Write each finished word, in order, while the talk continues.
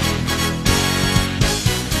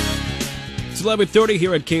It's 11:30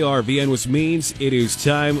 here at KRVN, which means it is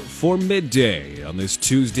time for midday on this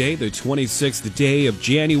Tuesday, the 26th day of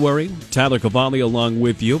January. Tyler Cavalli along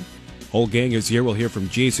with you. Whole gang is here. We'll hear from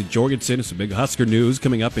Jason Jorgensen. Some big Husker news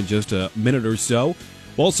coming up in just a minute or so.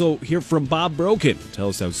 We'll also hear from Bob Brogan. Tell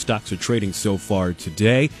us how stocks are trading so far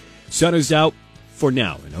today. Sun is out for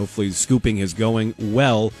now, and hopefully scooping is going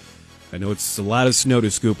well. I know it's a lot of snow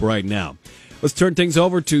to scoop right now. Let's turn things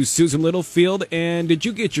over to Susan Littlefield. And did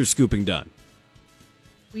you get your scooping done?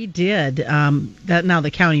 We did. Now the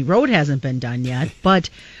county road hasn't been done yet, but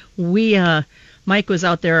Mike was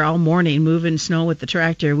out there all morning moving snow with the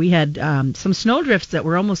tractor. We had some snow drifts that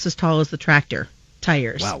were almost as tall as the tractor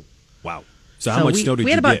tires. Wow. So how much snow did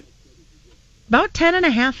you get? About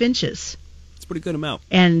 10.5 inches. It's a pretty good amount.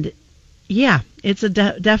 And yeah, it's a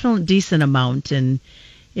definitely decent amount, and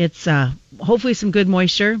it's hopefully some good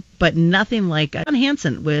moisture, but nothing like John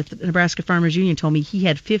Hansen with Nebraska Farmers Union told me he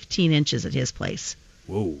had 15 inches at his place.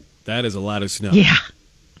 Whoa, that is a lot of snow. Yeah,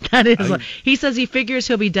 that is. He says he figures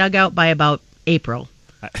he'll be dug out by about April.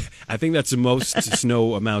 I think that's the most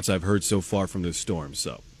snow amounts I've heard so far from this storm.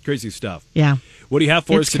 So crazy stuff. Yeah. What do you have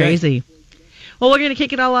for us today? It's crazy. Well, we're going to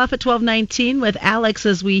kick it all off at 12:19 with Alex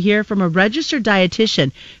as we hear from a registered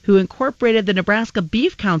dietitian who incorporated the Nebraska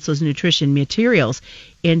Beef Council's nutrition materials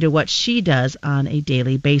into what she does on a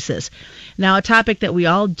daily basis. Now, a topic that we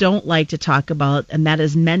all don't like to talk about, and that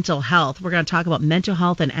is mental health. We're going to talk about mental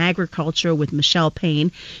health and agriculture with Michelle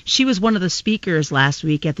Payne. She was one of the speakers last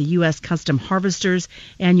week at the U.S. Custom Harvesters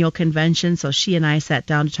annual convention, so she and I sat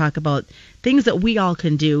down to talk about things that we all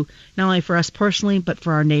can do, not only for us personally, but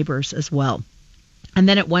for our neighbors as well. And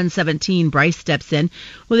then at 1:17, Bryce steps in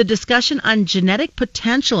with a discussion on genetic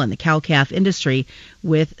potential in the cow-calf industry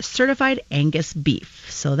with certified Angus beef.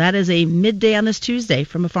 So that is a midday on this Tuesday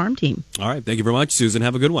from a farm team. All right. Thank you very much, Susan.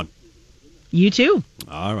 Have a good one. You too.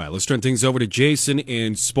 All right. Let's turn things over to Jason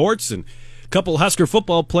in sports. And a couple Husker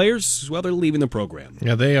football players, well, they're leaving the program.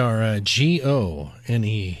 Yeah, they are Gone.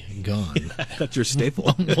 Gone. That's your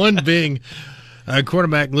staple. One being...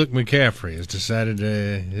 quarterback Luke McCaffrey has decided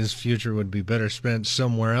his future would be better spent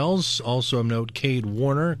somewhere else. Also of note, Cade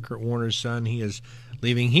Warner, Kurt Warner's son, he is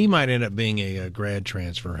leaving. He might end up being a grad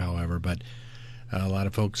transfer, however, but a lot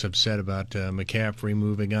of folks upset about McCaffrey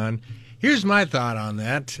moving on. Here's my thought on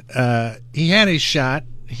that. He had his shot.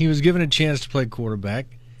 He was given a chance to play quarterback.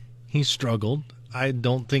 He struggled. I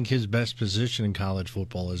don't think his best position in college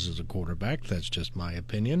football is as a quarterback. That's just my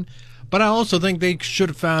opinion. But I also think they should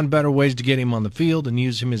have found better ways to get him on the field and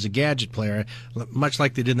use him as a gadget player, much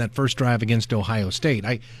like they did in that first drive against Ohio State.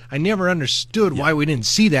 I never understood why we didn't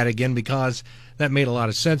see that again, because that made a lot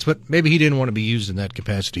of sense, but maybe he didn't want to be used in that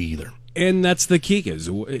capacity either. And that's the key.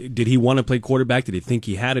 Did he want to play quarterback? Did he think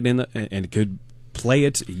he had it in and could play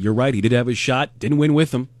it? You're right. He did have his shot. Didn't win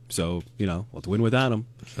with him. So, we'll have to win without him.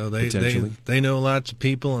 So they know lots of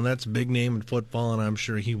people, and that's a big name in football, and I'm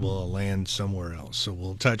sure he will land somewhere else. So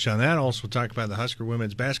we'll touch on that. Also, we'll talk about the Husker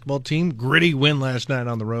women's basketball team. Gritty win last night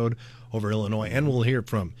on the road over Illinois. And we'll hear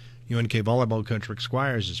from UNK volleyball coach Rick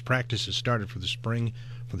Squires as practice has started for the spring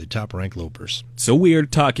for the top-ranked Lopers. So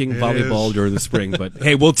weird talking volleyball during the spring, but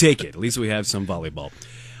hey, we'll take it. At least we have some volleyball.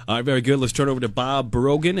 All right, very good. Let's turn over to Bob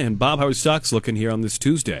Brogan. And Bob, how are stocks looking here on this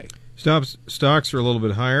Tuesday? Stocks are a little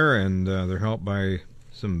bit higher, and they're helped by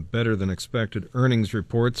some better-than-expected earnings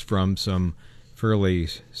reports from some fairly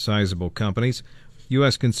sizable companies.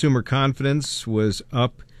 U.S. consumer confidence was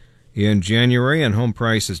up in January, and home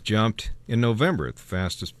prices jumped in November at the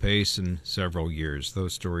fastest pace in several years.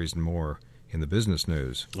 Those stories and more in the business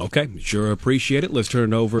news. Okay, sure appreciate it. Let's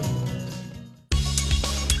turn it over.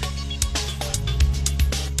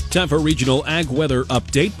 Time for a regional ag weather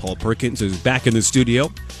update. Paul Perkins is back in the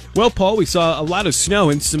studio. Well, Paul, we saw a lot of snow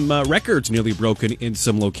and some records nearly broken in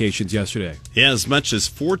some locations yesterday. Yeah, as much as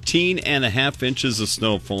 14.5 inches of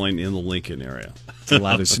snow falling in the Lincoln area. It's a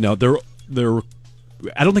lot of snow. They're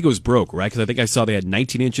I don't think it was broke, right? Because I think I saw they had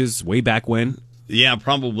 19 inches way back when. Yeah,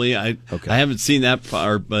 probably. I haven't seen that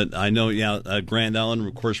far, but I know, Grand Island,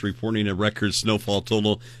 of course, reporting a record snowfall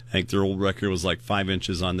total. I think their old record was like 5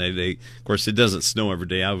 inches on that day. Of course, it doesn't snow every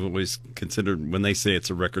day. I've always considered when they say it's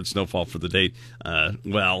a record snowfall for the day,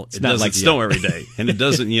 it doesn't snow every day. And it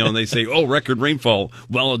doesn't, and they say, record rainfall.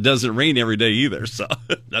 Well, it doesn't rain every day either, so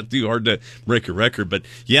not too hard to break a record. But,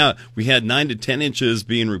 yeah, we had 9 to 10 inches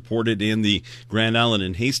being reported in the Grand Island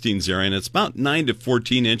and Hastings area, and it's about 9 to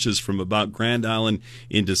 14 inches from about Grand Island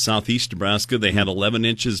into southeast Nebraska. They had 11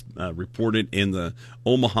 inches reported in the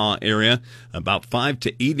Omaha area, about 5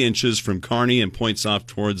 to 8 inches from Kearney and points off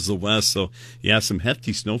towards the west. So, some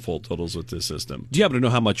hefty snowfall totals with this system. Do you happen to know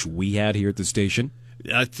how much we had here at the station?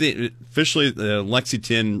 I think officially the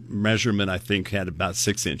Lexington measurement, I think, had about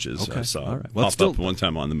 6 inches. Okay. So all right. Well, popped up one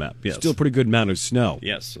time on the map. Yes. Still a pretty good amount of snow.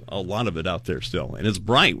 Yes, a lot of it out there still. And it's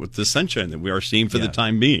bright with the sunshine that we are seeing for the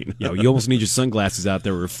time being. Yeah, you almost need your sunglasses out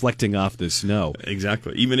there reflecting off the snow.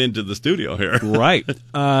 Exactly. Even into the studio here. Right.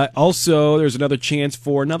 Also, there's another chance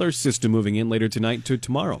for another system moving in later tonight to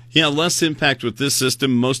tomorrow. Yeah, less impact with this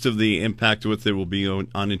system. Most of the impact with it will be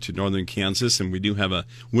on into northern Kansas, and we do have a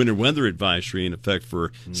winter weather advisory in effect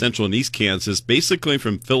for central and east Kansas, basically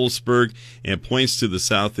from Phillipsburg and points to the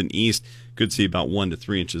south and east. Could see about 1 to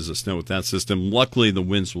 3 inches of snow with that system. Luckily, the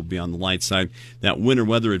winds will be on the light side. That winter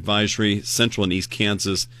weather advisory, central and east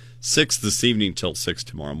Kansas, 6 this evening till 6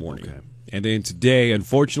 tomorrow morning. Okay. And then today,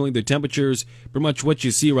 unfortunately, the temperatures, pretty much what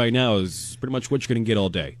you see right now is pretty much what you're going to get all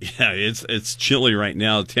day. Yeah, it's chilly right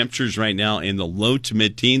now. Temperatures right now in the low to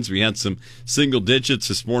mid-teens. We had some single digits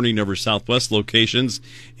this morning over southwest locations,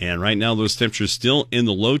 and right now those temperatures still in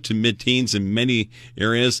the low to mid-teens in many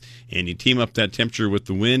areas. And you team up that temperature with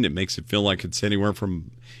the wind, it makes it feel like it's anywhere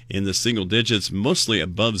from in the single digits, mostly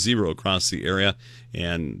above zero across the area.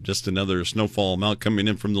 And just another snowfall amount coming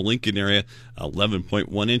in from the Lincoln area,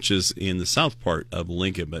 11.1 inches in the south part of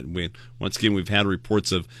Lincoln. But once again, we've had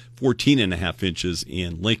reports of 14.5 inches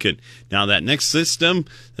in Lincoln. Now, that next system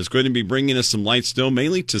is going to be bringing us some light snow,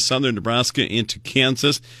 mainly to southern Nebraska into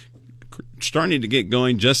Kansas, starting to get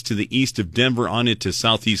going just to the east of Denver on into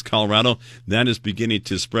southeast Colorado. That is beginning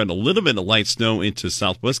to spread a little bit of light snow into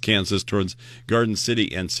southwest Kansas towards Garden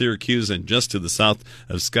City and Syracuse and just to the south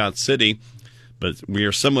of Scott City. But we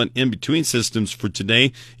are somewhat in between systems for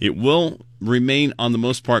today. It will remain on the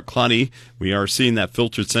most part cloudy. We are seeing that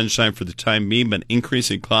filtered sunshine for the time being, but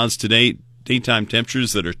increasing clouds today. Daytime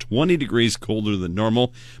temperatures that are 20 degrees colder than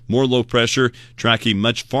normal. More low pressure tracking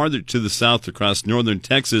much farther to the south across northern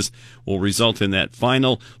Texas will result in that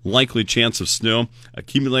final likely chance of snow.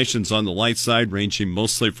 Accumulations on the light side ranging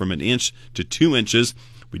mostly from 1 inch to 2 inches.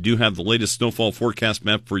 We do have the latest snowfall forecast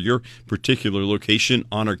map for your particular location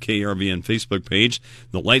on our KRVN Facebook page.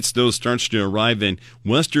 The light snow starts to arrive in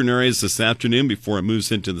western areas this afternoon before it moves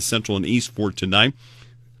into the central and east for tonight.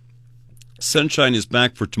 Sunshine is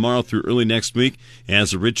back for tomorrow through early next week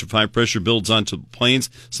as a ridge of high pressure builds onto the plains.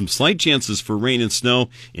 Some slight chances for rain and snow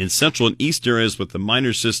in central and east areas with the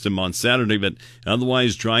minor system on Saturday, but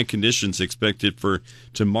otherwise dry conditions expected for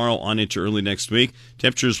tomorrow on into early next week.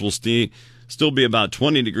 Temperatures will still be about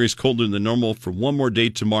 20 degrees colder than normal for one more day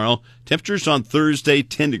tomorrow. Temperatures on Thursday,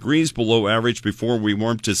 10 degrees below average before we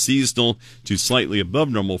warm to seasonal to slightly above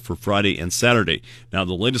normal for Friday and Saturday. Now,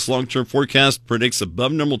 the latest long-term forecast predicts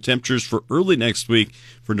above normal temperatures for early next week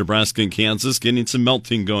for Nebraska and Kansas, getting some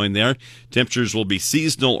melting going there. Temperatures will be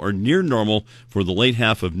seasonal or near normal for the late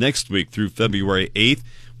half of next week through February 8th.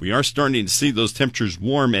 We are starting to see those temperatures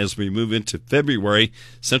warm as we move into February.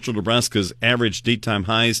 Central Nebraska's average daytime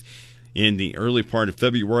highs in the early part of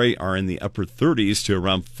February are in the upper 30s to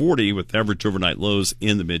around 40 with average overnight lows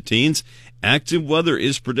in the mid-teens. Active weather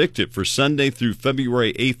is predicted for Sunday through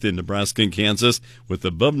February 8th in Nebraska and Kansas with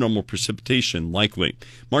above normal precipitation likely.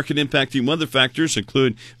 Market impacting weather factors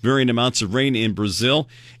include varying amounts of rain in Brazil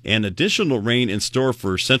and additional rain in store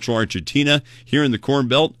for central Argentina. Here in the Corn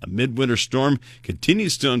Belt, a midwinter storm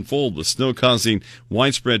continues to unfold with snow causing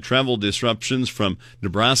widespread travel disruptions from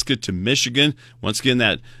Nebraska to Michigan. Once again,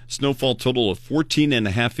 that snowfall total of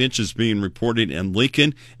 14.5 inches being reported in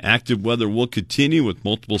Lincoln. Active weather will continue with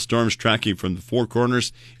multiple storms tracking from the Four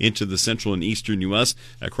Corners into the central and eastern U.S.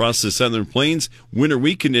 Across the southern plains, winter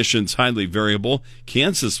wheat conditions highly variable.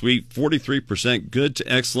 Kansas wheat 43% good to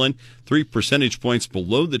excellent, 3 percentage points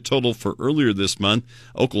below the total for earlier this month.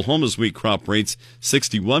 Oklahoma's wheat crop rates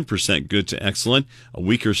 61% good to excellent, a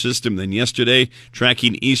weaker system than yesterday,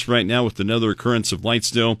 tracking east right now with another occurrence of light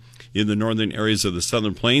snow in the northern areas of the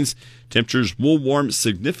southern plains. Temperatures will warm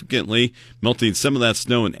significantly, melting some of that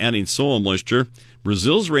snow and adding soil moisture.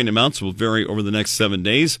 Brazil's rain amounts will vary over the next 7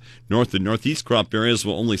 days. North and northeast crop areas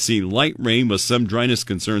will only see light rain with some dryness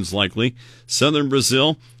concerns likely. Southern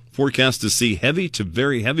Brazil forecast to see heavy to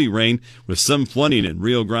very heavy rain with some flooding in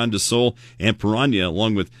Rio Grande do Sul and Paraná,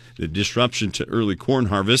 along with the disruption to early corn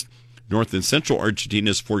harvest. North and central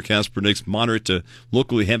Argentina's forecast predicts moderate to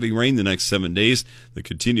locally heavy rain the next 7 days. The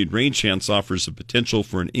continued rain chance offers a potential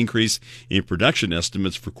for an increase in production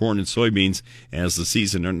estimates for corn and soybeans as the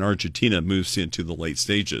season in Argentina moves into the late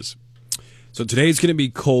stages. So today's going to be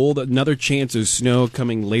cold. Another chance of snow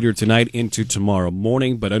coming later tonight into tomorrow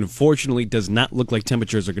morning, but unfortunately does not look like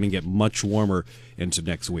temperatures are going to get much warmer into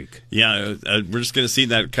next week. Yeah, we're just going to see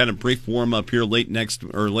that kind of brief warm up here late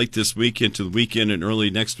this week into the weekend and early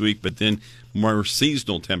next week, but then more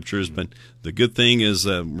seasonal temperatures. But the good thing is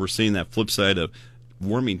we're seeing that flip side of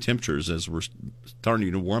warming temperatures as we're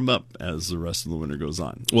starting to warm up as the rest of the winter goes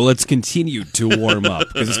on. Well, let's continue to warm up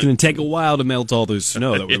because it's going to take a while to melt all this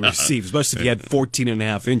snow that we received, especially if you had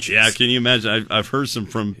 14.5 inches. Yeah, can you imagine? I've heard some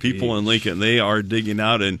from people in Lincoln. They are digging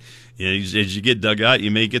out, and as you get dug out, you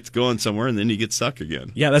may get going somewhere, and then you get stuck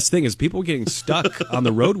again. Yeah, that's the thing is people were getting stuck on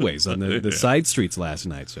the roadways, on the side streets last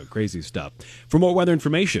night. So crazy stuff. For more weather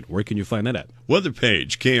information, where can you find that at? Weather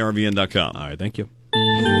page, krvn.com. All right, thank you.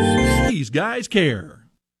 These guys care.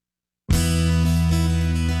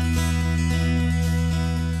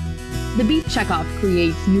 The Beef Checkoff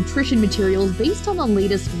creates nutrition materials based on the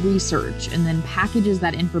latest research and then packages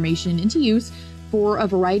that information into use for a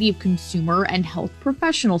variety of consumer and health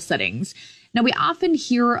professional settings. Now, we often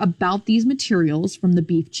hear about these materials from the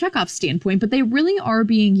Beef Checkoff standpoint, but they really are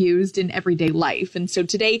being used in everyday life. And so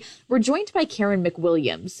today, we're joined by Karen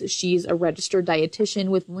McWilliams. She's a registered dietitian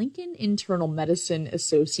with Lincoln Internal Medicine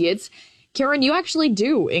Associates. Karen, you actually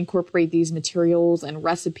do incorporate these materials and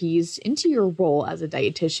recipes into your role as a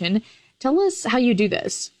dietitian. Tell us how you do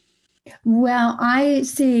this. Well, I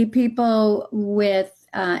see people with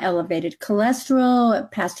elevated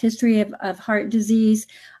cholesterol, past history of heart disease.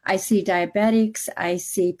 I see diabetics. I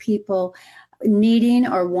see people needing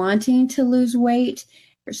or wanting to lose weight.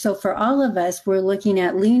 So for all of us, we're looking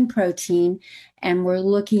at lean protein, and we're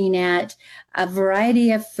looking at a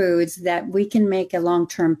variety of foods that we can make a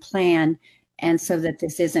long-term plan, and so that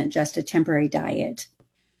this isn't just a temporary diet.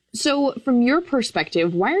 So from your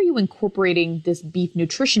perspective, why are you incorporating this beef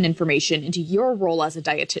nutrition information into your role as a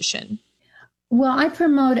dietitian? Well, I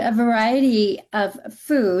promote a variety of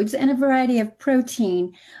foods and a variety of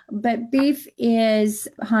protein, but beef is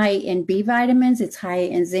high in B vitamins, it's high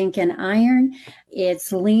in zinc and iron,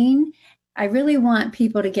 it's lean. I really want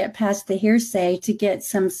people to get past the hearsay to get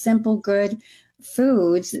some simple, good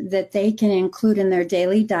foods that they can include in their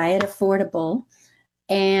daily diet, affordable,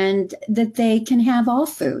 and that they can have all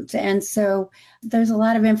foods. And so there's a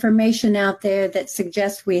lot of information out there that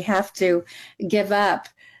suggests we have to give up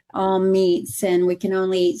all meats and we can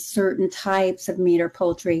only eat certain types of meat or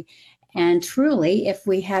poultry. And truly, if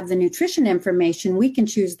we have the nutrition information, we can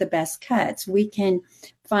choose the best cuts. We can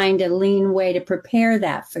find a lean way to prepare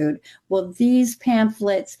that food. Well, these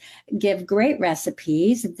pamphlets give great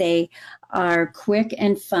recipes. They are quick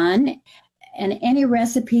and fun. And any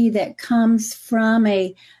recipe that comes from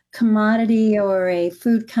a commodity or a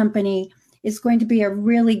food company is going to be a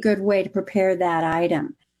really good way to prepare that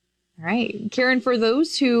item. All right. Karen, for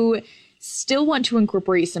those who still want to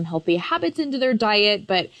incorporate some healthy habits into their diet,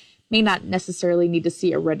 but may not necessarily need to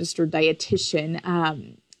see a registered dietitian,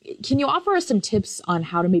 can you offer us some tips on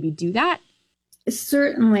how to maybe do that?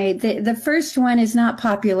 Certainly. The first one is not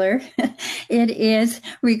popular. It is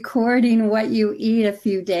recording what you eat a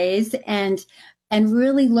few days and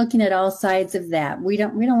really looking at all sides of that. We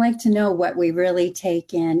don't like to know what we really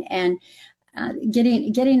take in, and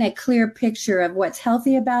getting a clear picture of what's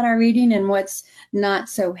healthy about our eating and what's not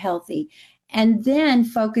so healthy. And then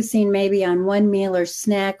focusing maybe on one meal or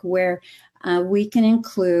snack where we can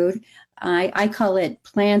include, I call it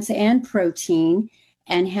plants and protein,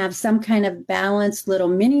 and have some kind of balanced little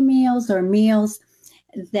mini meals or meals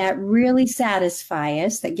that really satisfy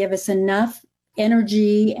us, that give us enough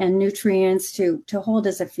energy and nutrients to hold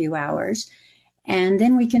us a few hours. And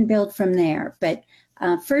then we can build from there. But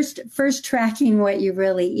first tracking what you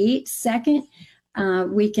really eat. Second,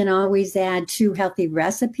 we can always add 2 healthy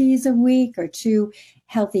recipes a week or 2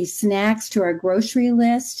 healthy snacks to our grocery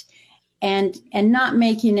list, and not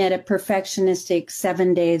making it a perfectionistic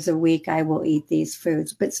 7 days a week I will eat these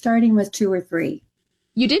foods, but starting with 2 or 3.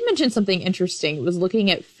 You did mention something interesting. It was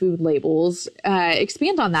looking at food labels.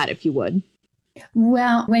 Expand on that if you would.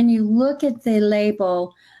 Well, when you look at the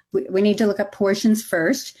label, we need to look at portions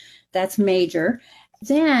first. That's major.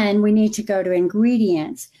 Then we need to go to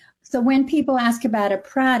ingredients. So when people ask about a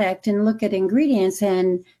product and look at ingredients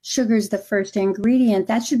and sugar's the first ingredient,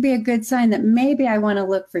 that should be a good sign that maybe I want to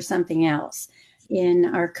look for something else. In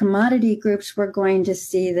our commodity groups, we're going to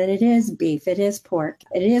see that it is beef, it is pork,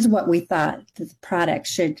 it is what we thought the product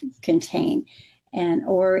should contain,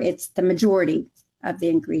 or it's the majority of the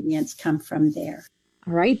ingredients come from there.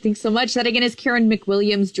 All right. Thanks so much. That again is Karen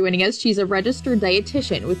McWilliams joining us. She's a registered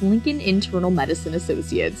dietitian with Lincoln Internal Medicine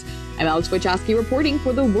Associates. I'm Alex Wojcicki reporting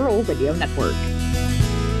for the Rural Radio Network.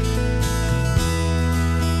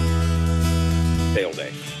 Sale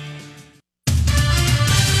day.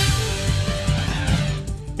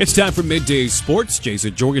 It's time for Midday Sports.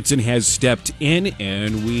 Jason Jorgensen has stepped in,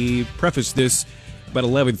 and we prefaced this about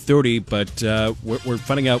 11:30, but we're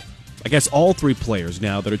finding out, I guess, all 3 players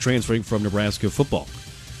now that are transferring from Nebraska football.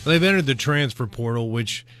 They've entered the transfer portal,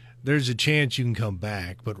 which there's a chance you can come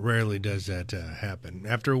back, but rarely does that happen.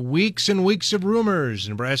 After weeks and weeks of rumors,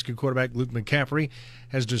 Nebraska quarterback Luke McCaffrey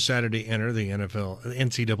has decided to enter the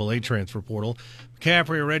NCAA transfer portal.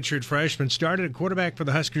 McCaffrey, a redshirt freshman, started at quarterback for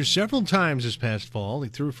the Huskers several times this past fall. He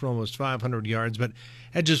threw for almost 500 yards, but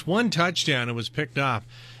had just one touchdown and was picked off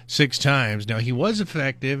 6 times. Now, he was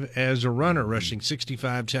effective as a runner, rushing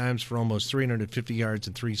 65 times for almost 350 yards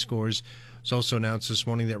and 3 scores. It's also announced this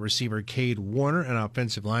morning that receiver Cade Warner and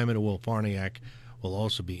offensive lineman Will Farniak will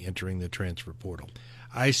also be entering the transfer portal.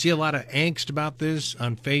 I see a lot of angst about this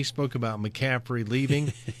on Facebook about McCaffrey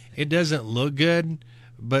leaving. It doesn't look good,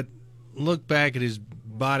 but look back at his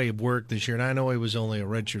body of work this year, and I know he was only a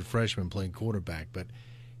redshirt freshman playing quarterback, but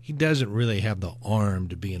he doesn't really have the arm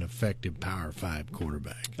to be an effective Power 5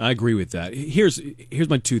 quarterback. I agree with that. Here's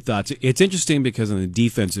my 2 thoughts. It's interesting because on the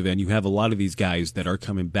defensive end, you have a lot of these guys that are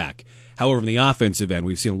coming back. However, on the offensive end,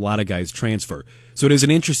 we've seen a lot of guys transfer. So it is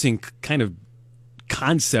an interesting kind of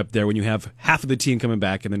concept there when you have half of the team coming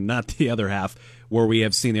back and then not the other half where we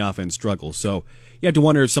have seen the offense struggle. So you have to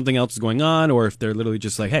wonder if something else is going on or if they're literally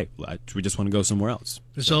just like, hey, we just want to go somewhere else.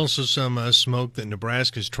 There's also some smoke that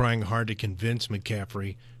Nebraska's trying hard to convince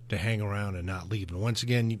McCaffrey to hang around and not leave. And once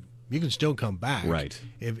again, you can still come back, right?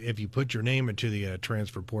 If you put your name into the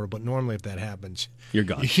transfer portal. But normally, if that happens, you're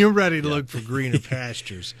gone. You're ready to look for greener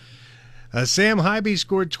pastures. Sam Hybe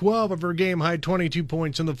scored 12 of her game-high 22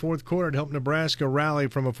 points in the fourth quarter to help Nebraska rally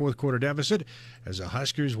from a fourth-quarter deficit as the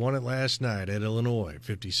Huskers won it last night at Illinois,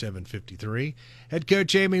 57-53. Head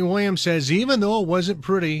coach Amy Williams says even though it wasn't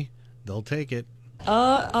pretty, they'll take it.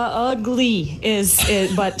 Ugly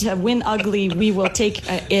but win ugly, we will take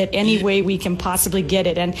it any way we can possibly get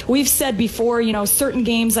it. And we've said before, certain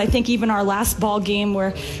games, I think even our last ball game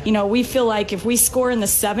where, we feel like if we score in the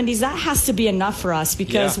 70s, that has to be enough for us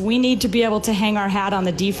because we need to be able to hang our hat on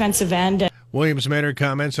the defensive end. Williams made her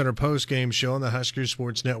comments on her post-game show on the Huskers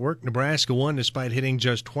Sports Network. Nebraska won despite hitting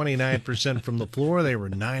just 29% from the floor. They were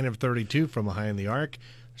 9 of 32 from behind the arc.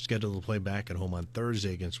 Scheduled to play back at home on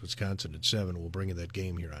Thursday against Wisconsin at 7. We'll bring you that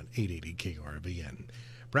game here on 880 KRVN.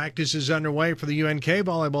 Practice is underway for the UNK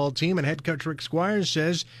volleyball team, and head coach Rick Squires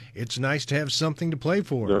says it's nice to have something to play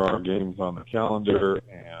for. There are games on the calendar,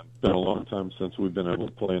 and it's been a long time since we've been able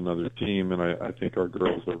to play another team, and I think our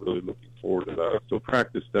girls are really looking forward to that. So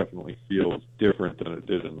practice definitely feels different than it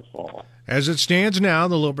did in the fall. As it stands now,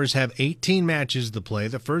 the Lopers have 18 matches to play.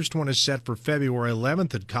 The first one is set for February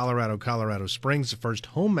 11th at Colorado Springs. The first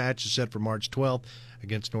home match is set for March 12th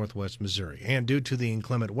against Northwest Missouri. And due to the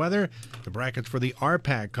inclement weather, the brackets for the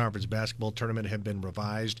RPAC Conference Basketball Tournament have been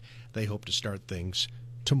revised. They hope to start things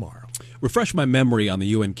tomorrow. Refresh my memory on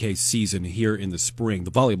the UNK season here in the spring,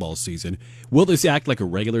 the volleyball season. Will this act like a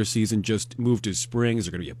regular season, just move to spring? Is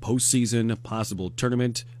there going to be a postseason, a possible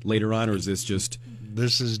tournament later on, or is this just...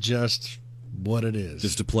 This is just what it is.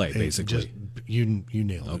 Just to play, basically. You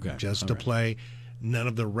nailed it. Okay. Just to play. None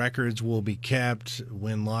of the records will be kept.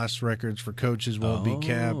 Win-loss records for coaches won't be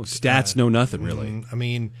kept. Stats, no nothing, really. I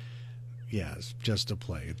mean, yes, just to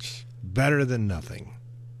play. It's better than nothing.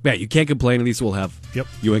 Yeah, you can't complain. At least we'll have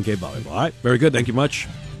UNK volleyball. All right, very good. Thank you much.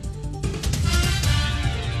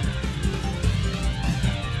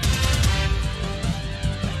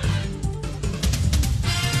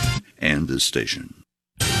 And this station.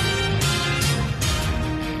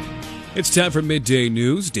 It's time for Midday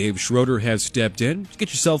News. Dave Schroeder has stepped in. Did you get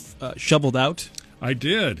yourself shoveled out? I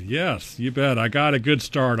did, yes, you bet. I got a good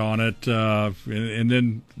start on it, and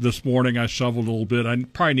then this morning I shoveled a little bit. I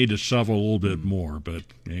probably need to shovel a little bit more, but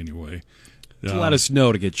anyway. It's a lot of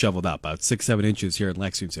snow to get shoveled out, about 6-7 inches here in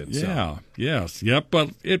Lexington. Yeah, but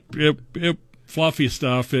it fluffy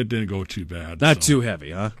stuff, it didn't go too bad. Not too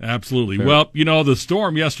heavy, huh? Absolutely. Fair. Well, the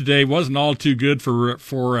storm yesterday wasn't all too good for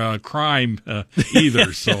crime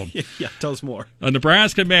either. So, yeah, tell us more. A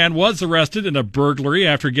Nebraska man was arrested in a burglary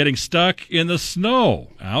after getting stuck in the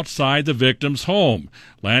snow outside the victim's home.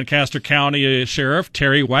 Lancaster County Sheriff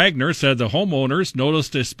Terry Wagner said the homeowners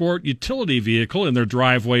noticed a sport utility vehicle in their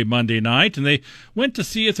driveway Monday night, and they went to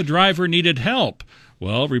see if the driver needed help.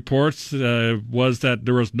 Well, reports was that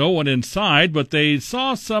there was no one inside, but they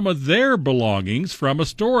saw some of their belongings from a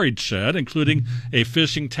storage shed, including a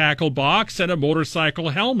fishing tackle box and a motorcycle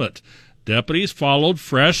helmet. Deputies followed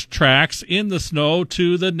fresh tracks in the snow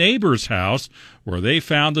to the neighbor's house, where they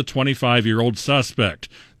found the 25-year-old suspect.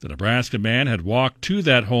 The Nebraska man had walked to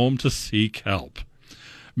that home to seek help.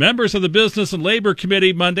 Members of the Business and Labor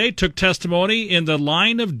Committee Monday took testimony in the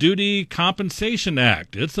Line of Duty Compensation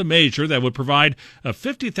Act. It's a measure that would provide a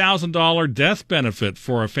 $50,000 death benefit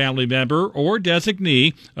for a family member or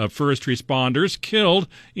designee of first responders killed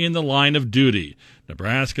in the line of duty.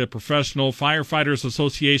 Nebraska Professional Firefighters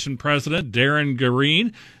Association President Darren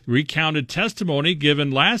Green recounted testimony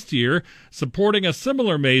given last year supporting a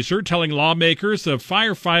similar measure, telling lawmakers of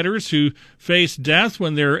firefighters who faced death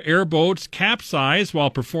when their airboats capsized while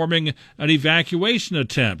performing an evacuation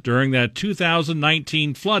attempt during that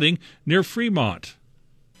 2019 flooding near Fremont.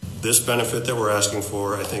 This benefit that we're asking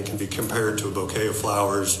for, I think, can be compared to a bouquet of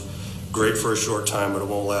flowers. Great for a short time, but it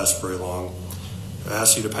won't last very long. I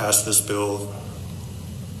ask you to pass this bill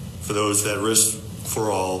for those that risk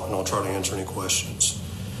for all, and I'll try to answer any questions.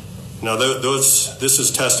 Now, this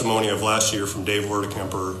is testimony of last year from Dave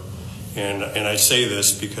Werdekemper, and I say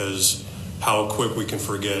this because how quick we can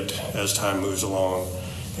forget as time moves along.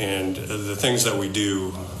 And the things that we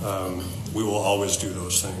do, we will always do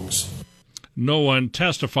those things. No one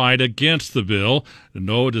testified against the bill.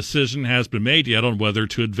 No decision has been made yet on whether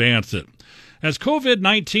to advance it. As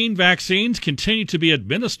COVID-19 vaccines continue to be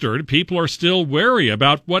administered, people are still wary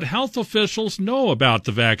about what health officials know about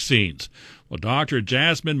the vaccines. Well, Dr.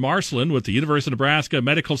 Jasmine Marcelin with the University of Nebraska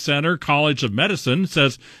Medical Center College of Medicine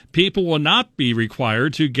says people will not be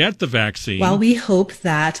required to get the vaccine. While we hope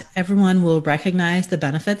that everyone will recognize the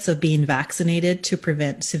benefits of being vaccinated to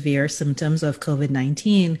prevent severe symptoms of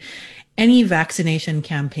COVID-19, any vaccination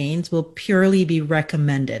campaigns will purely be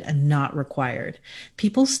recommended and not required.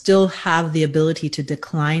 People still have the ability to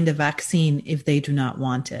decline the vaccine if they do not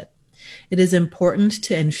want it. It is important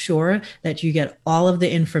to ensure that you get all of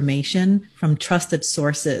the information from trusted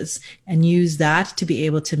sources and use that to be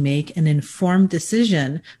able to make an informed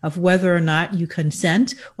decision of whether or not you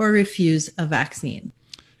consent or refuse a vaccine.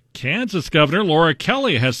 Kansas Governor Laura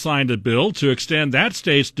Kelly has signed a bill to extend that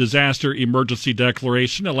state's disaster emergency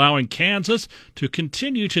declaration, allowing Kansas to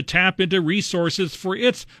continue to tap into resources for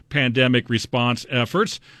its pandemic response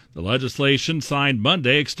efforts. The legislation signed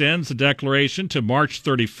Monday extends the declaration to March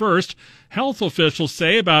 31st. Health officials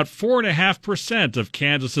say about 4.5% of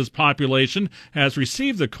Kansas's population has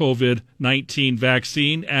received the COVID-19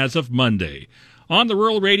 vaccine as of Monday. On the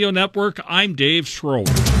Rural Radio Network, I'm Dave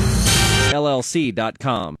Schroeder.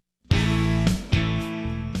 LLC.com.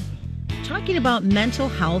 Talking about mental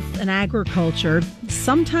health and agriculture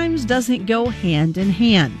sometimes doesn't go hand in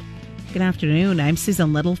hand. Good afternoon. I'm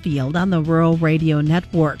Susan Littlefield on the Rural Radio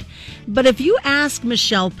Network. But if you ask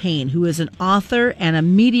Michelle Payne, who is an author and a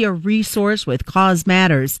media resource with Cause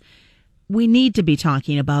Matters, we need to be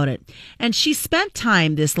talking about it. And she spent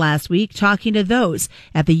time this last week talking to those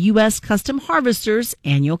at the U.S. Custom Harvesters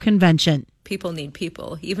Annual Convention. People need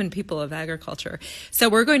people, even people of agriculture. So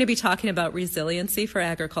we're going to be talking about resiliency for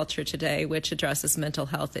agriculture today, which addresses mental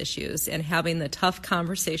health issues and having the tough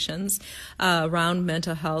conversations around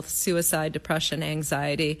mental health, suicide, depression,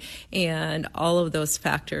 anxiety, and all of those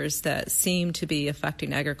factors that seem to be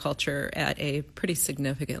affecting agriculture at a pretty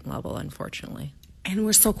significant level, unfortunately. And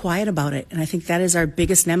we're so quiet about it, and I think that is our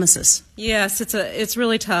biggest nemesis. Yes, it's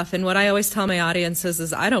really tough. And what I always tell my audiences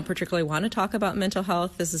is I don't particularly want to talk about mental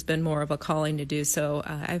health. This has been more of a calling to do so.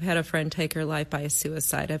 I've had a friend take her life by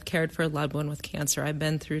suicide. I've cared for a loved one with cancer. I've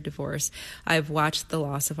been through divorce. I've watched the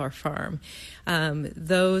loss of our farm.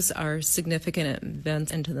 Those are significant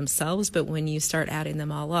events into themselves, but when you start adding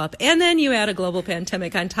them all up, and then you add a global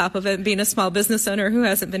pandemic on top of it, and being a small business owner who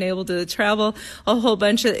hasn't been able to travel a whole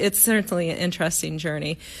bunch, it's certainly an interesting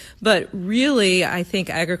journey. But really, I think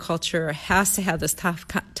agriculture has to have this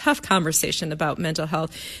tough conversation about mental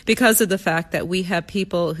health because of the fact that we have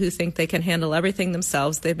people who think they can handle everything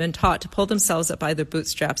themselves. They've been taught to pull themselves up by their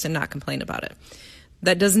bootstraps and not complain about it.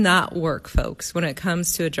 That does not work, folks, when it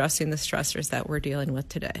comes to addressing the stressors that we're dealing with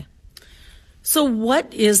today. So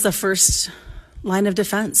what is the first line of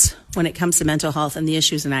defense when it comes to mental health and the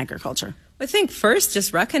issues in agriculture? I think first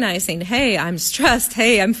just recognizing, hey, I'm stressed,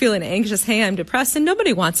 hey, I'm feeling anxious, hey, I'm depressed, and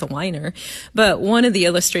nobody wants a whiner. But one of the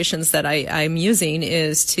illustrations that I'm using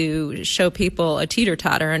is to show people a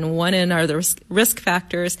teeter-totter, and one end are the risk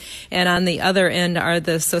factors, and on the other end are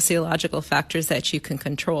the sociological factors that you can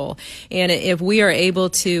control. And if we are able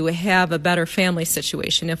to have a better family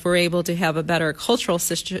situation, if we're able to have a better cultural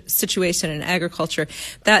situation in agriculture,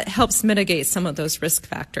 that helps mitigate some of those risk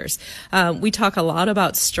factors. We talk a lot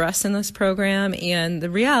about stress in this program, and the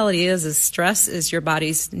reality is stress is your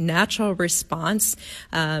body's natural response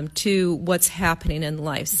to what's happening in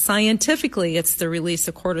life. Scientifically, it's the release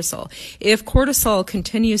of cortisol. If cortisol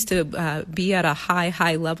continues to be at a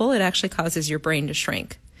high level, it actually causes your brain to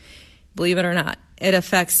shrink. Believe it or not. It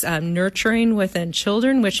affects nurturing within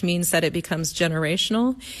children, which means that it becomes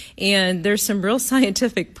generational. And there's some real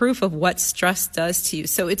scientific proof of what stress does to you.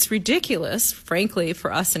 So it's ridiculous, frankly,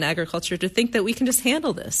 for us in agriculture to think that we can just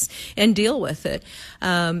handle this and deal with it.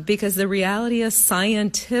 Because the reality is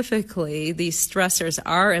scientifically, these stressors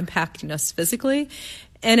are impacting us physically.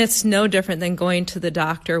 And it's no different than going to the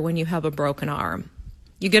doctor when you have a broken arm.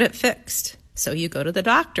 You get it fixed. So you go to the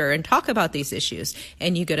doctor and talk about these issues,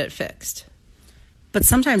 and you get it fixed. But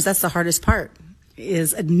sometimes that's the hardest part,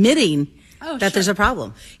 is admitting that there's a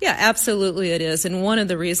problem. Yeah, absolutely it is. And one of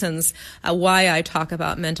the reasons why I talk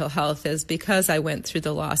about mental health is because I went through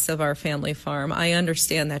the loss of our family farm. I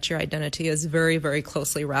understand that your identity is very, very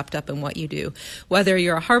closely wrapped up in what you do. Whether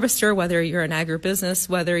you're a harvester, whether you're an agribusiness,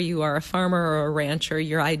 whether you are a farmer or a rancher,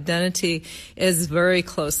 your identity is very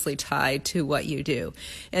closely tied to what you do.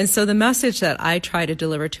 And so the message that I try to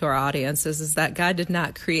deliver to our audiences is that God did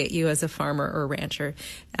not create you as a farmer or a rancher.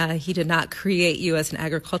 He did not create you as an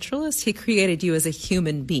agriculturalist. He created you as a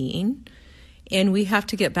human being. And we have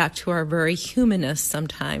to get back to our very humanness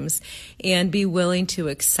sometimes and be willing to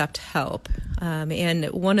accept help. And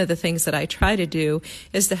one of the things that I try to do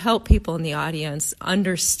is to help people in the audience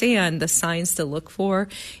understand the signs to look for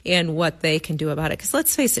and what they can do about it. Because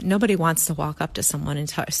let's face it, nobody wants to walk up to someone and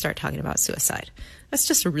start talking about suicide. That's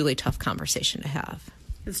just a really tough conversation to have.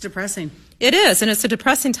 It's depressing. It is, and it's a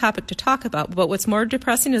depressing topic to talk about. But what's more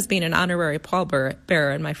depressing is being an honorary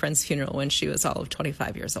pallbearer in my friend's funeral when she was all of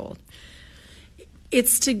 25 years old.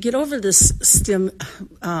 It's to get over this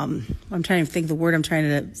I'm trying to think the word I'm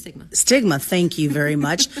trying to... Stigma, thank you very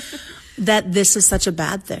much. That this is such a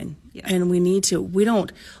bad thing. Yeah. And we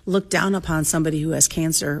don't look down upon somebody who has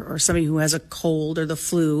cancer or somebody who has a cold or the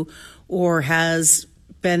flu or has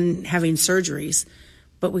been having surgeries,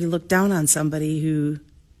 but we look down on somebody who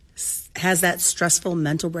has that stressful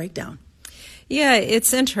mental breakdown. Yeah,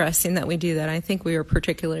 it's interesting that we do that. I think we are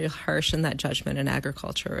particularly harsh in that judgment in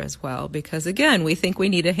agriculture as well, because again, we think we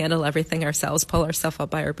need to handle everything ourselves, pull ourselves up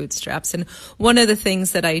by our bootstraps. And one of the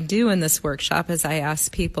things that I do in this workshop is I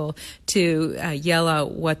ask people to yell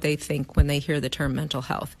out what they think when they hear the term mental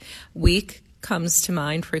health. Weak comes to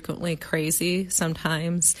mind frequently, crazy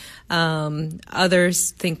sometimes.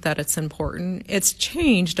 Others think that it's important. It's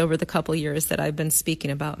changed over the couple of years that I've been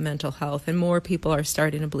speaking about mental health, and more people are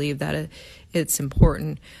starting to believe that it's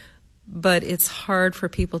important. But it's hard for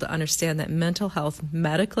people to understand that mental health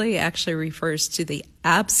medically actually refers to the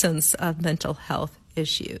absence of mental health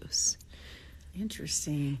issues.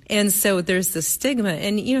 Interesting. And so there's the stigma.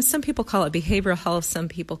 And, some people call it behavioral health. Some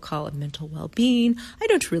people call it mental well-being. I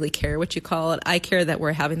don't really care what you call it. I care that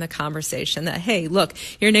we're having the conversation that, hey, look,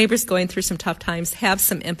 your neighbor's going through some tough times. Have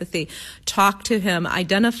some empathy. Talk to him.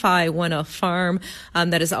 Identify when a farm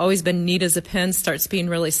that has always been neat as a pin starts being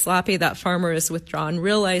really sloppy. That farmer is withdrawn.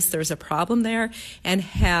 Realize there's a problem there and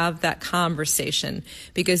have that conversation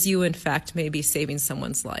because you, in fact, may be saving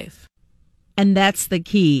someone's life. And that's the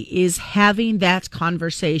key, is having that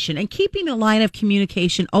conversation and keeping a line of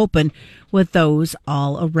communication open with those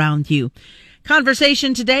all around you.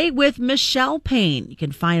 Conversation today with Michelle Payne. You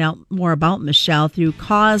can find out more about Michelle through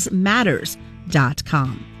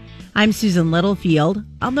causematters.com. I'm Susan Littlefield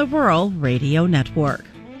on the Rural Radio Network.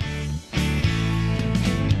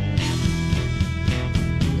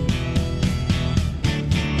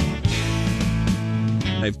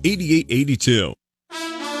 I've 8882.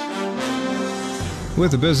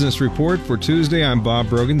 With a business report for Tuesday, I'm Bob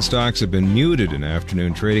Brogan. Stocks have been muted in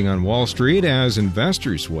afternoon trading on Wall Street as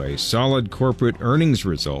investors weigh solid corporate earnings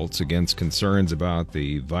results against concerns about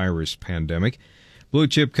the virus pandemic. Blue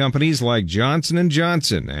chip companies like Johnson &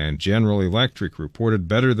 Johnson and General Electric reported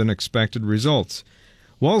better than expected results.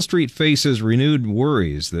 Wall Street faces renewed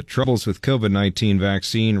worries that troubles with COVID-19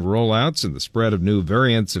 vaccine rollouts and the spread of new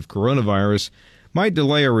variants of coronavirus might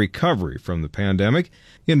delay a recovery from the pandemic.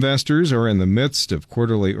 Investors are in the midst of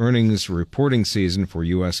quarterly earnings reporting season for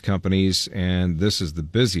U.S. companies, and this is the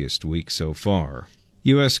busiest week so far.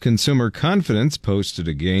 U.S. consumer confidence posted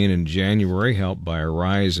a gain in January, helped by a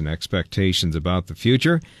rise in expectations about the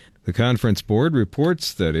future. The Conference Board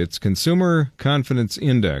reports that its Consumer Confidence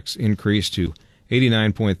Index increased to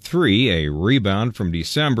 89.3, a rebound from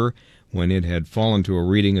December when it had fallen to a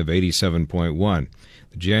reading of 87.1.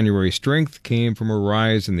 The January strength came from a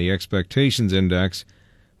rise in the Expectations Index,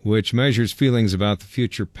 which measures feelings about the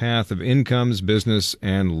future path of incomes, business,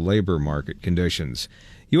 and labor market conditions.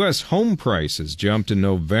 U.S. home prices jumped in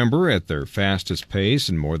November at their fastest pace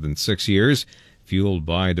in more than 6 years, fueled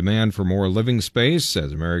by demand for more living space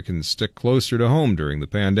as Americans stick closer to home during the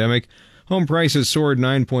pandemic. Home prices soared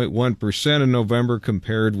 9.1% in November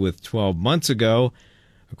compared with 12 months ago.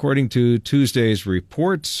 according to Tuesday's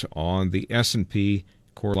reports on the S&P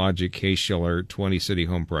CoreLogic Case-Shiller 20-City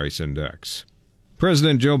Home Price Index.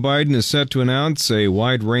 President Joe Biden is set to announce a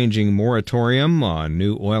wide-ranging moratorium on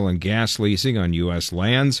new oil and gas leasing on U.S.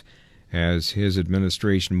 lands as his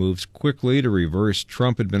administration moves quickly to reverse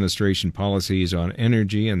Trump administration policies on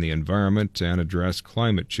energy and the environment and address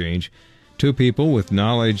climate change. Two people with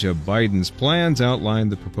knowledge of Biden's plans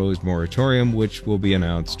outlined the proposed moratorium, which will be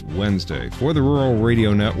announced Wednesday. For the Rural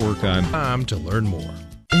Radio Network, I'm Time to learn more.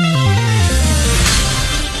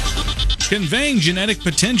 Conveying genetic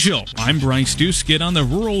potential. I'm Bryce Duskett on the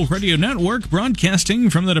Rural Radio Network, broadcasting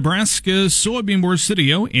from the Nebraska Soybean Board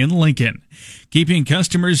Studio in Lincoln. Keeping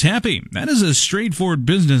customers happy. That is a straightforward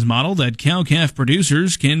business model that cow-calf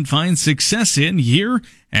producers can find success in year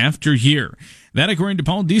after year. That, according to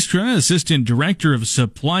Paul Diestra, Assistant Director of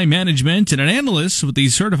Supply Management and an analyst with the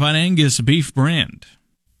Certified Angus Beef brand.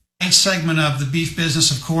 Each segment of the beef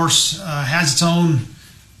business, of course, has its own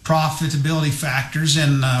profitability factors,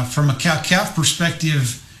 and from a cow-calf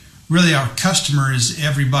perspective, really our customer is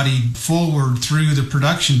everybody forward through the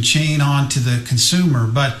production chain on to the consumer.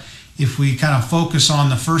 But if we kind of focus on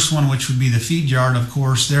the first one, which would be the feed yard, of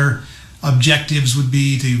course, their objectives would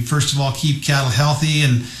be to, first of all, keep cattle healthy,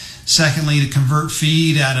 and secondly, to convert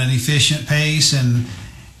feed at an efficient pace and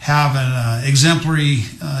have an exemplary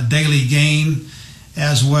daily gain,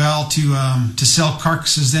 as well to sell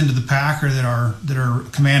carcasses then to the packer that are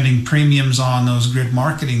commanding premiums on those grid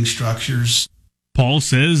marketing structures. Paul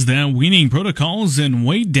says that weaning protocols and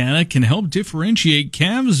weight data can help differentiate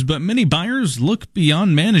calves, but many buyers look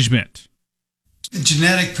beyond management. The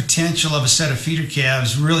genetic potential of a set of feeder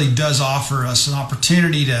calves really does offer us an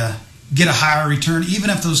opportunity to get a higher return, even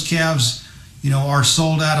if those calves, are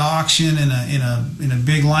sold at auction in a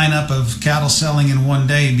big lineup of cattle selling in one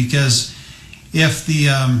day, because if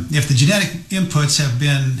the genetic inputs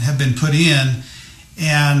have been put in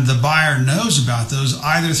and the buyer knows about those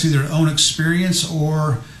either through their own experience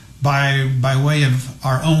or by way of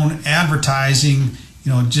our own advertising,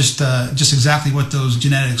 just exactly what those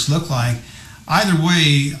genetics look like. Either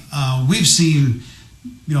way, we've seen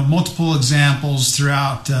multiple examples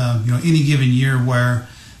throughout any given year where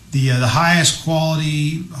the highest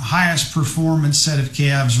quality, highest performance set of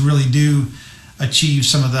calves really do achieve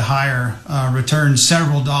some of the higher returns,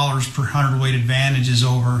 several dollars per hundredweight advantages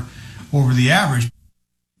over the average.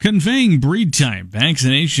 Conveying breed type,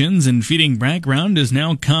 vaccinations, and feeding background is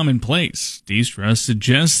now commonplace. Diestra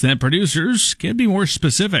suggests that producers can be more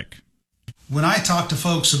specific. When I talk to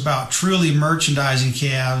folks about truly merchandising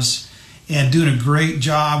calves and doing a great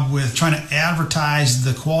job with trying to advertise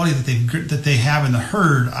the quality that they have in the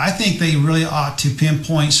herd, I think they really ought to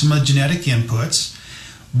pinpoint some of the genetic inputs,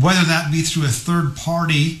 whether that be through a third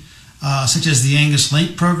party, such as the Angus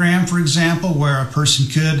Link program, for example, where a person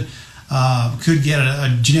could get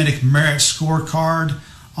a genetic merit scorecard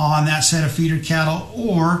on that set of feeder cattle,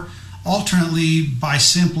 or alternately by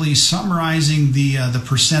simply summarizing the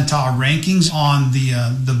percentile rankings on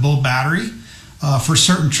the bull battery for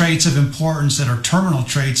certain traits of importance that are terminal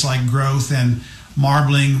traits like growth and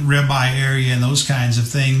marbling, ribeye area, and those kinds of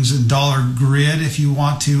things, and dollar grid if you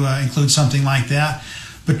want to include something like that.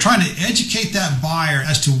 But trying to educate that buyer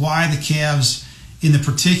as to why the calves in the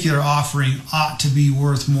particular offering ought to be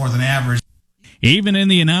worth more than average. Even in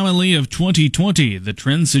the anomaly of 2020, the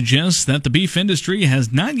trend suggests that the beef industry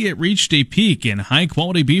has not yet reached a peak in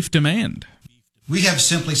high-quality beef demand. We have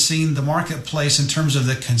simply seen the marketplace in terms of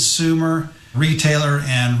the consumer, retailer,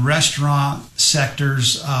 and restaurant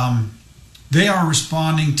sectors. They are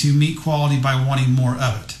responding to meat quality by wanting more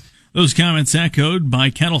of it. Those comments echoed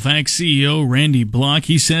by CattleFax CEO Randy Block.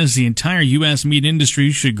 He says the entire U.S. meat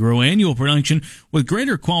industry should grow annual production with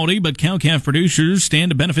greater quality, but cow-calf producers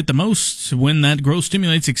stand to benefit the most when that growth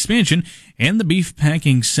stimulates expansion in the beef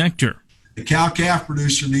packing sector. The cow-calf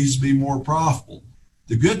producer needs to be more profitable.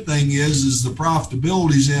 The good thing is the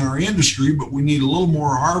profitability is in our industry, but we need a little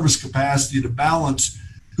more harvest capacity to balance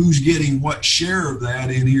who's getting what share of that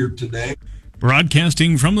in here today.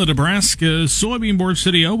 Broadcasting from the Nebraska Soybean Board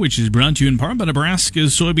Studio, which is brought to you in part by Nebraska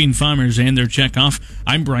soybean farmers and their checkoff,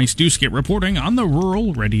 I'm Bryce Duskett reporting on the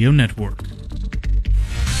Rural Radio Network.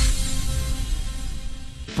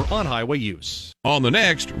 for on-highway use. On the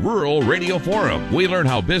next Rural Radio Forum, we learn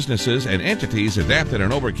how businesses and entities adapted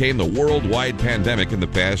and overcame the worldwide pandemic in the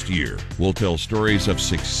past year. We'll tell stories of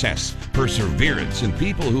success, perseverance, and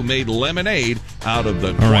people who made lemonade out of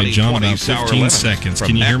the 2020 John, about sour 15 lemons. seconds. From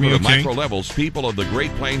Can you hear me macro to okay? micro levels, people of the Great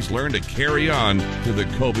Plains learn to carry on to the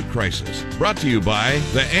COVID crisis. Brought to you by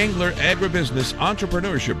the Angler Agribusiness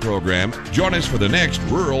Entrepreneurship Program. Join us for the next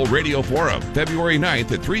Rural Radio Forum, February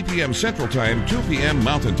 9th at 3 p.m. Central Time, 2 p.m.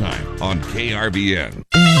 Mountain Time on KRBN. Clay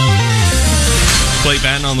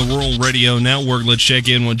Batten on the Rural Radio Network. Let's check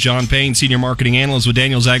in with John Payne, Senior Marketing Analyst with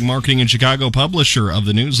Daniels Ag Marketing in Chicago, publisher of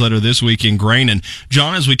the newsletter This Week in Grain. And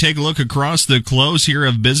John, as we take a look across the close here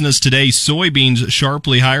of business today, soybeans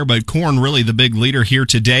sharply higher, but corn really the big leader here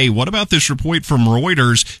today. What about this report from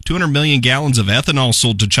Reuters? 200 million gallons of ethanol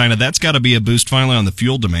sold to China. That's got to be a boost finally on the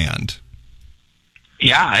fuel demand.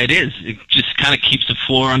 Yeah, it is. It just kind of keeps the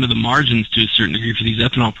floor under the margins to a certain degree for these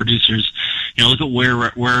ethanol producers. You know, look at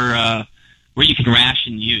where you can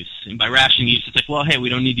ration use. And by ration use, it's like, well, hey, we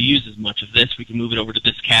don't need to use as much of this. We can move it over to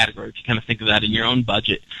this category. If you kind of think of that in your own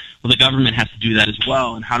budget, well, the government has to do that as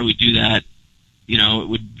well. And how do we do that? You know, it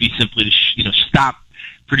would be simply to stop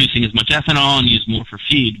producing as much ethanol and use more for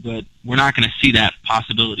feed, but we're not going to see that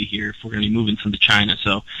possibility here if we're going to be moving some to China.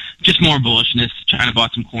 So just more bullishness. China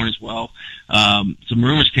bought some corn as well. Some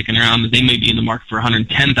rumors kicking around that they may be in the market for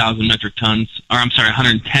 110,000 metric tons, or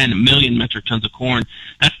 110 million metric tons of corn.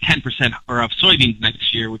 That's 10%, or of soybeans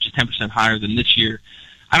next year, which is 10% higher than this year.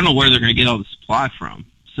 I don't know where they're going to get all the supply from.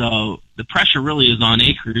 So the pressure really is on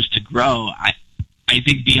acres to grow. I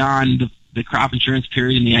think beyond the crop insurance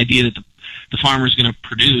period and the idea that the farmer is going to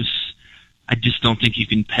produce, I just don't think you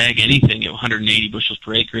can peg anything at 180 bushels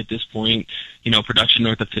per acre at this point. You know, production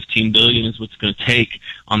north of 15 billion is what's going to take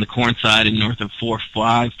on the corn side, and north of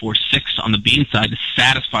 4.5, 4.6 on the bean side to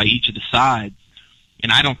satisfy each of the sides.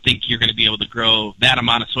 And I don't think you're going to be able to grow that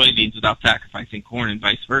amount of soybeans without sacrificing corn, and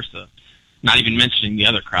vice versa. Not even mentioning the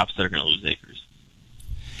other crops that are going to lose acres.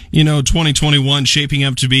 You know, 2021 shaping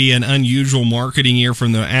up to be an unusual marketing year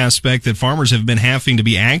from the aspect that farmers have been having to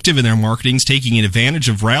be active in their marketings, taking advantage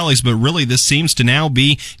of rallies, but really this seems to now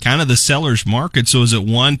be kind of the seller's market. So is it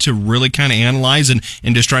one to really kind of analyze and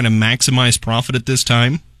just try to maximize profit at this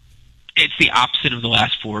time? It's the opposite of the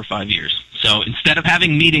last 4 or 5 years. So instead of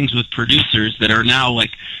having meetings with producers that are now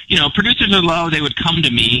like, you know, producers are low, they would come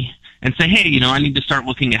to me and say, hey, you know, I need to start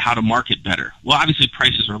looking at how to market better. Well, obviously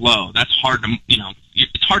prices are low. That's hard to, you know,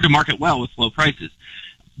 it's hard to market well with low prices.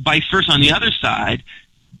 Vice versa, on the other side,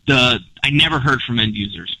 I never heard from end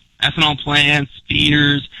users. Ethanol plants,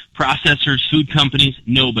 feeders, processors, food companies,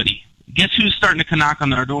 nobody. Guess who's starting to knock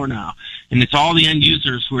on our door now? And it's all the end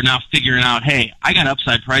users who are now figuring out, hey, I got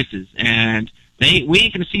upside prices, and we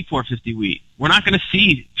ain't going to see $4.50 wheat. We're not going to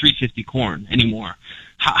see $3.50 corn anymore.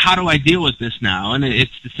 How do I deal with this now? And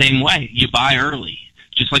it's the same way. You buy early.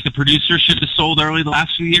 Just like the producers should have sold early the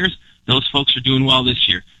last few years, those folks are doing well this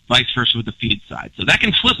year. Vice versa with the feed side. So that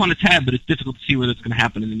can flip on its head, but it's difficult to see where that's going to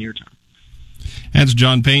happen in the near term. That's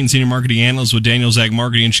John Payne, Senior Marketing Analyst with Daniels Ag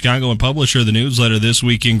Marketing in Chicago and publisher of the newsletter This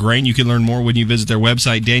Week in Grain. You can learn more when you visit their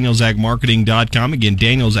website, danielsagmarketing.com. Again,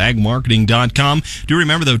 danielsagmarketing.com. Do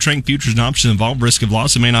remember, though, trading futures and options involve risk of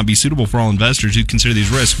loss and may not be suitable for all investors. You consider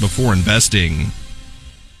these risks before investing.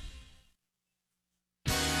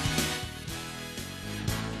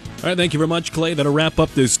 All right, thank you very much, Clay. That'll wrap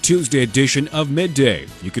up this Tuesday edition of Midday.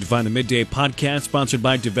 You can find the Midday podcast sponsored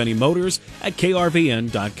by Devaney Motors at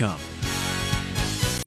krvn.com.